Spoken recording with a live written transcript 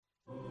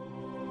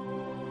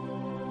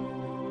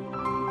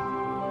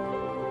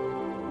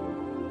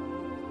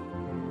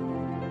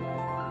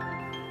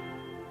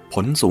ผ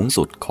ลสูง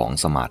สุดของ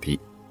สมาธิ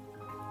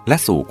และ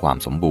สู่ความ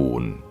สมบู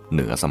รณ์เห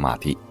นือสมา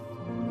ธิ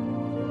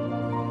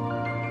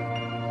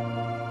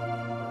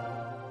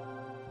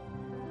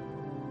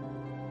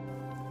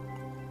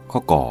ข้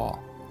อกอ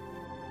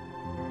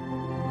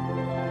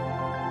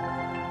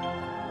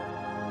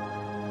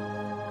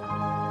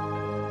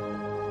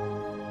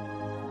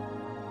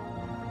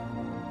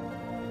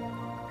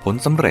ผล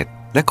สำเร็จ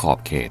และขอบ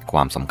เขตคว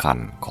ามสำคัญ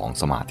ของ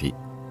สมาธิ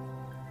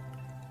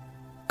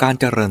การ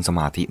เจริญส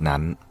มาธิ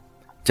นั้น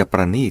จะป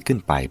ระณีตขึ้น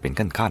ไปเป็น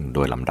ขั้นๆโด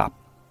ยลำดับ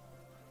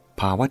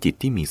ภาวะจิต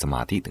ที่มีสม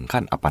าธิถึง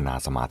ขั้นอัปปนา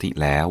สมาธิ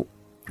แล้ว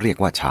เรียก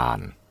ว่าฌาน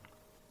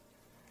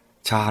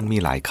ฌานมี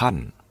หลายขั้น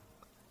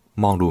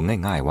มองดู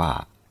ง่ายๆว่า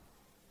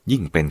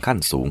ยิ่งเป็นขั้น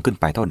สูงขึ้น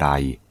ไปเท่าใด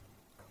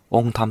อ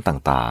งค์ธรรม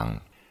ต่าง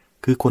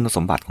ๆคือคุณส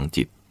มบัติของ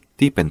จิต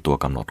ที่เป็นตัว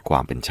กำหนดควา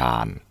มเป็นฌา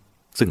น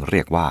ซึ่งเรี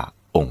ยกว่า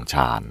องค์ฌ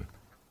าน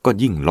ก็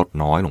ยิ่งลด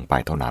น้อยลงไป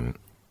เท่านั้น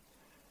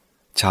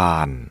ฌา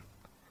น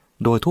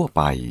โดยทั่วไ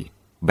ป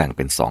แบ่งเ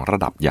ป็น2ระ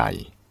ดับใหญ่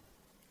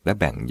และ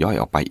แบ่งย่อย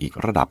ออกไปอีก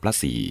ระดับละ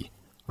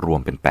4รวม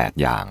เป็น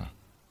8อย่าง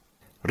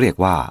เรียก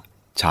ว่า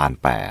ฌาน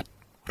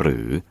8หรื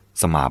อ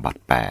สมาบั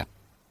ติ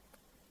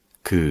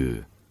8คือ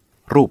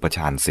รูปฌ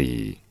าน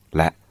4แ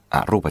ละอ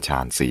รูปฌา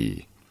น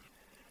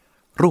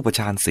4รูปฌ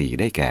าน4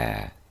ได้แก่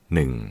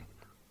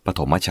 1. ป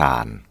ฐมฌา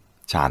น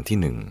ฌานที่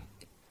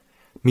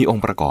1มีอง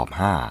ค์ประกอบ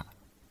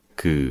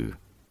5คือ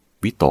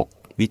วิตก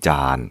วิจ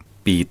าร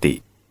ปีติ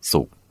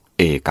สุข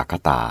เอกค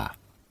ตา 2.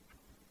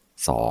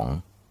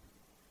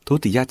 ทุ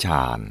ติยฌ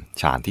าน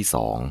ฌานที่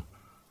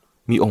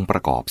2มีองค์ปร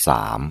ะกอบ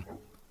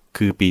3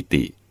คือปี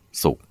ติ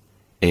สุข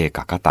เอก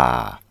คตา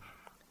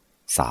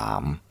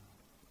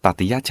 3. ต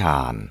ติยฌ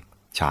าน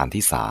ฌาน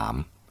ที่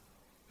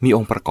3มีอ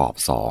งค์ประกอบ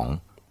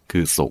2คื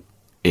อสุข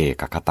เอ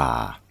กคตา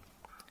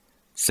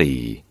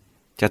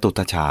 4. จตุต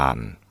ฌาน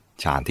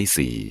ฌาน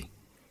ที่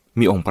4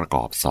มีองค์ประก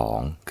อบ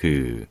2คื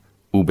อ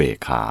อุเบก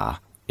ขา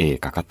เอ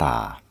กคตา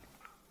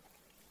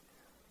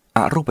อ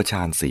รูปฌ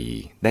าน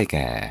4ได้แ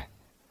ก่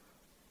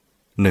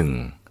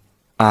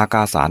 1. อาก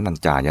าสานัญ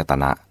จายต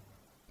นะ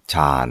ฌ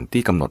าน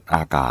ที่กำหนดอ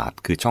ากาศ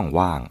คือช่อง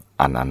ว่าง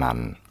อันอนัน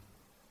ต์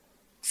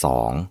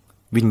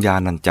 2. วิญญา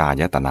ณัญจา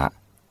ยตนะ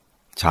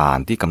ฌาน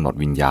ที่กำหนด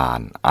วิญญาณ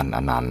อันอ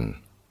นันต์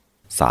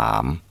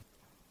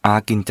 3. อา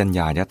กิญจัญญ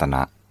ายตน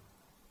ะ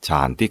ฌ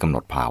านที่กำหน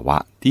ดภาวะ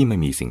ที่ไม่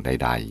มีสิ่งใ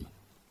ด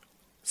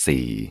ๆ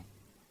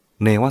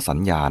 4. เนวสัญ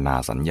ญานา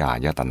สัญญา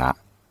ยตนะ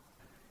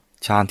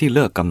ฌานที่เ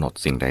ลิกกำหนด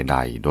สิ่งใด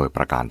ๆโดยป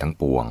ระการทั้ง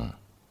ปวง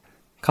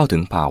เข้าถึ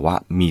งภาวะ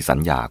มีสัญ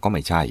ญาก็ไ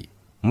ม่ใช่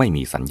ไม่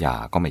มีสัญญา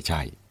ก็ไม่ใ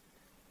ช่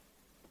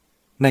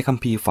ในคัม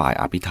ภีร์ฝ่าย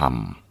อภิธรรม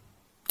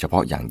เฉพา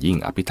ะอย่างยิ่ง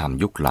อภิธรรม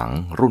ยุคหลัง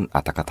รุ่นอร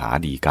รถกถา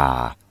ฎีกา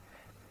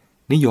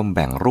นิยมแ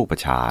บ่งรูป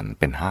ฌาน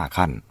เป็น5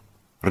ขั้น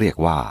เรียก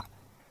ว่า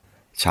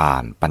ฌา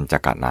นปัญจ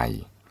กนัย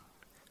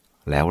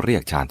แล้วเรีย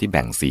กฌานที่แ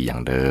บ่ง4อย่า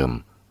งเดิม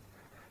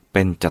เ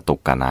ป็นจตุ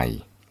กนัย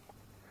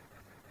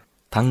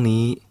ทั้ง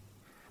นี้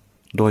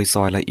โดยซ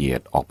อยละเอียด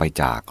ออกไป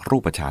จากรู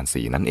ปฌาน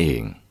4นั่นเอ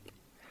ง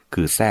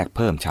คือแทรกเ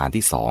พิ่มฌาน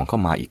ที่2เข้า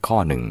มาอีกข้อ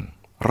หนึ่ง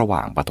ระหว่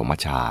างปฐม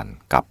ฌาน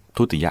กับ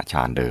ทุติยฌ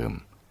านเดิม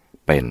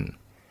เป็น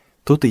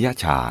ทุติย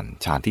ฌาน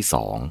ฌานที่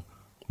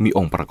2มีอ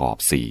งค์ประกอบ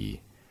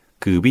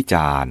4คือวิจ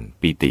าร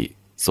ปีติ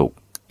สุข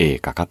เอ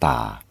กคตา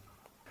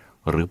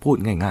หรือพูด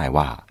ง่ายๆ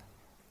ว่า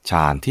ฌ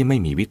านที่ไม่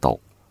มีวิตก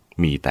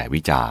มีแต่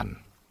วิจาร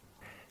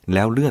แ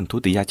ล้วเลื่อนทุ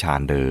ติยฌา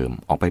นเดิม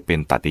ออกไปเป็น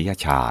ตติย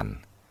ฌาน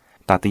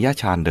ตติย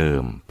ฌานเดิ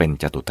มเป็น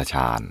จตุตฌ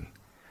าน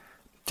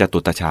จตุ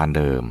ตฌาน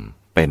เดิม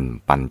เป็น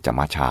ปัญจ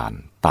มฌาน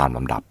ตามล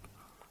ำดับ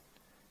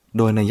โ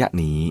ดยนัย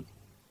นี้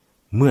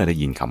เมื่อได้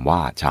ยินคำว่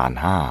าฌาน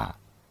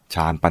5ฌ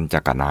านปัญจ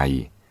กนัย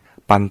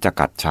ปัญจ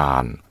กัจฌา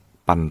น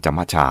ปัญจม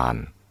ฌาน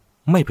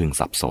ไม่พึง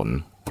สับสน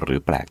หรือ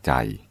แปลกใจ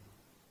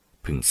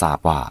พึงทราบ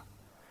ว่า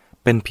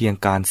เป็นเพียง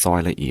การซอย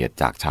ละเอียด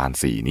จากฌาน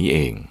4นี้เอ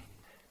ง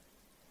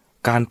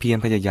การเพียร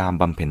พยายาม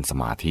บำเพ็ญส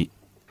มาธิ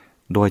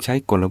โดยใช้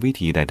กลวิ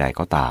ธีใดๆ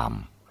ก็ตาม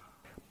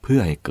เพื่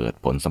อให้เกิด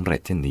ผลสำเร็จ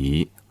เช่นนี้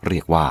เรี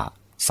ยกว่า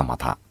สม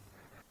ถะ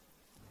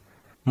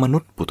มนุ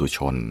ษย์ปุถุช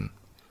น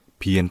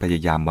เพียรพย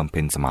ายามบำเ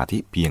พ็ญสมาธิ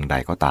เพียงใด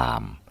ก็ตา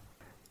ม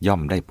ย่อ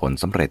มได้ผล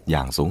สำเร็จอ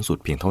ย่างสูงสุด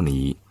เพียงเท่า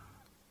นี้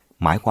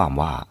หมายความ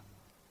ว่า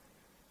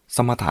ส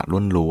มถะ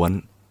ล้วน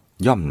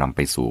ๆย่อมนำไป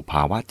สู่ภ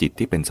าวะจิต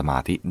ที่เป็นสมา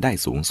ธิได้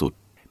สูงสุด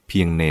เพี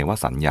ยงเนว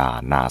สัญญา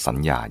นาสัญ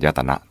ญายต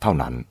นะเท่า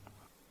นั้น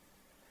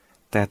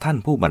แต่ท่าน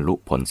ผู้บรรลุ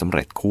ผลสำเ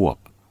ร็จควบ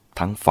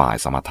ทั้งฝ่าย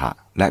สมถะ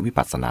และวิ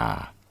ปัสสนา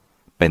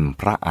เป็น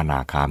พระอนา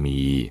คามี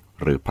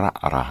หรือพระ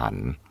อรหัน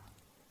ต์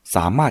ส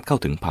ามารถเข้า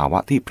ถึงภาวะ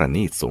ที่ประ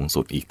ณีตสูง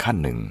สุดอีกขั้น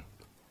หนึ่ง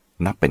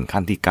นับเป็น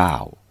ขั้นที่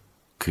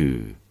9คือ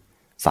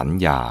สัญ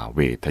ญาเว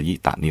ทยิ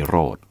ตานิโร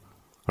ธ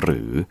ห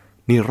รือ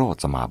นิโรธ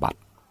สมาบัติ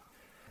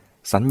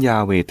สัญญา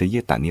เวทยิ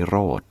ตานิโร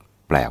ธ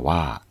แปลว่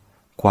า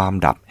ความ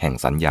ดับแห่ง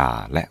สัญญา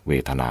และเว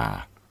ทนา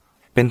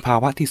เป็นภา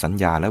วะที่สัญ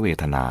ญาและเว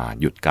ทนา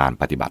หยุดการ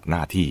ปฏิบัติหน้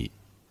าที่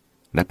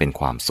และเป็น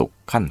ความสุข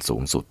ขั้นสู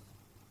งสุด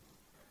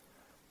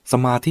ส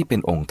มาธิเป็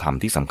นองค์ธรรม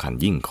ที่สำคัญ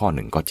ยิ่งข้อห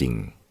นึ่งก็จริง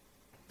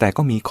แต่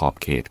ก็มีขอบ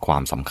เขตควา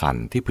มสำคัญ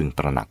ที่พึงต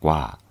ระหนักว่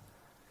า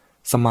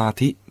สมา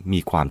ธิมี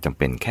ความจำเ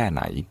ป็นแค่ไห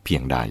นเพีย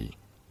งใด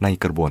ใน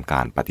กระบวนก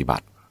ารปฏิบั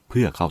ติเ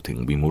พื่อเข้าถึง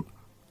วิมุตติ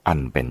อัน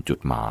เป็นจุด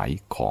หมาย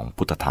ของ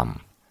พุทธธรรม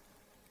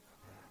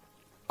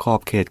ขอ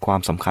บเขตควา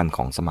มสำคัญข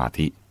องสมา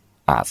ธิ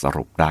อาจส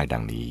รุปได้ดั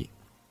งนี้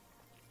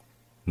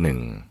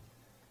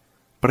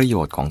 1. ประโย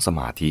ชน์ของส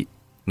มาธิ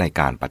ใน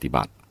การปฏิ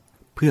บัติ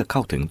เพื่อเข้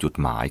าถึงจุด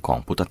หมายของ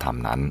พุทธธรรม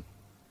นั้น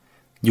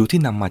อยู่ที่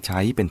นำมาใช้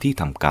เป็นที่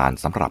ทำการ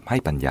สำหรับให้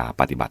ปัญญา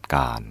ปฏิบัติก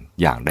าร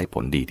อย่างได้ผ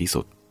ลดีที่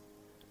สุด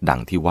ดั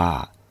งที่ว่า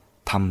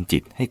ทำจิ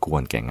ตให้คว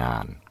รแก่งา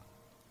น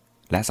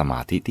และสม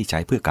าธิที่ใช้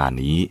เพื่อการ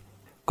นี้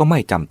ก็ไม่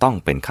จำต้อง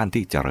เป็นขั้น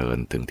ที่เจริญ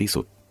ถึงที่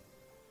สุด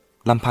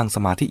ลำพังส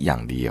มาธิอย่า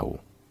งเดียว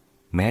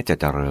แม้จะ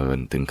เจริญ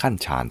ถึงขั้น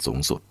ฌานสูง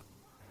สุด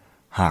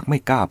หากไม่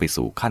ก้าวไป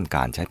สู่ขั้นก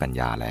ารใช้ปัญ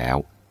ญาแล้ว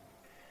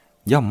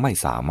ย่อมไม่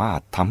สามารถ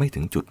ทำให้ถึ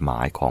งจุดหมา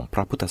ยของพร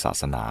ะพุทธศา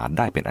สนาไ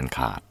ด้เป็นอันข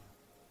าด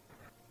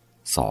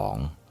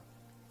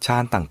 2. ฌา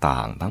นต่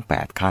างๆทั้ง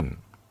8ขั้น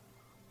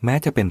แม้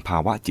จะเป็นภา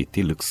วะจิต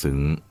ที่ลึกซึ้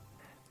ง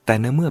แต่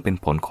ในเมื่อเป็น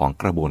ผลของ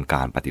กระบวนก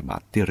ารปฏิบั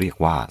ติที่เรียก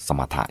ว่าส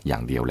มถะอย่า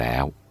งเดียวแล้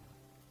ว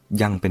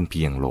ยังเป็นเ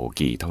พียงโล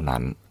กีเท่า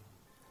นั้น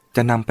จ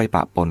ะนำไปป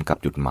ะปนกับ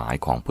จุดหมาย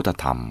ของพุทธ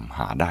ธรรมห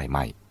าได้ไหม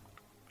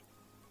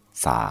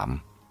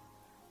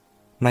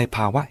 3. ในภ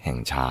าวะแห่ง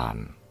ฌาน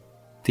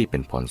ที่เป็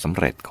นผลสำ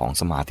เร็จของ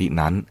สมาธิ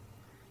นั้น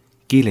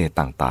กิเลส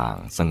ต่าง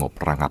ๆสงบ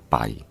ระงับไป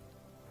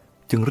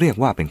จึงเรียก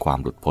ว่าเป็นความ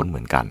หลุดพ้นเห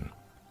มือนกัน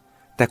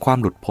แต่ความ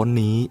หลุดพ้น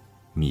นี้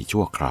มี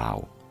ชั่วคราว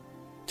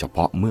เฉพ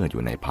าะเมื่ออ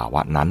ยู่ในภาว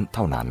ะนั้นเ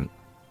ท่านั้น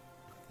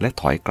และ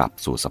ถอยกลับ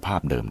สู่สภา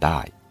พเดิมได้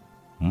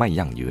ไม่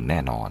ยั่งยืนแน่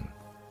นอน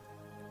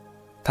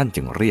ท่าน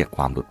จึงเรียกค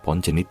วามหลุดพ้น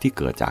ชนิดที่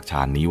เกิดจากฌ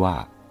านนี้ว่า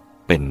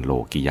เป็นโล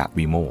กิยะ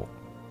วิโมกข์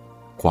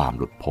ความ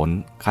หลุดพ้น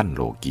ขั้นโ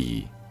ลกี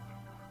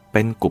เ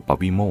ป็นกุปป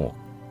วิโมกข์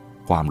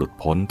ความหลุด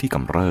พ้นที่ก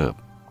ำเริบ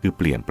คือเ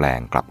ปลี่ยนแปลง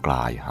กลับกล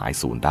ายหาย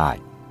สูญได้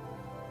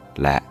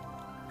และ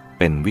เ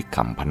ป็นวิ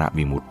คัมภน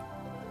วิมุตติ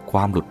คว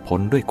ามหลุดพ้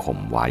นด้วยข่ม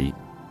ไว้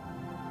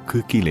คื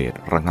อกิเลส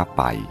ระงับ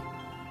ไป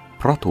เ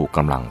พราะถูกก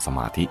ำลังสม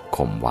าธิ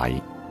ข่มไว้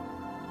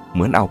เห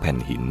มือนเอาแผ่น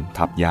หิน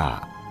ทับหญ้า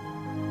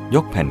ย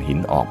กแผ่นหิน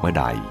ออกเมื่อ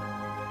ใด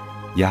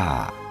หญ้า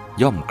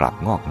ย่อมกลับ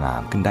งอกงา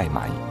มขึ้นได้ให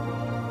ม่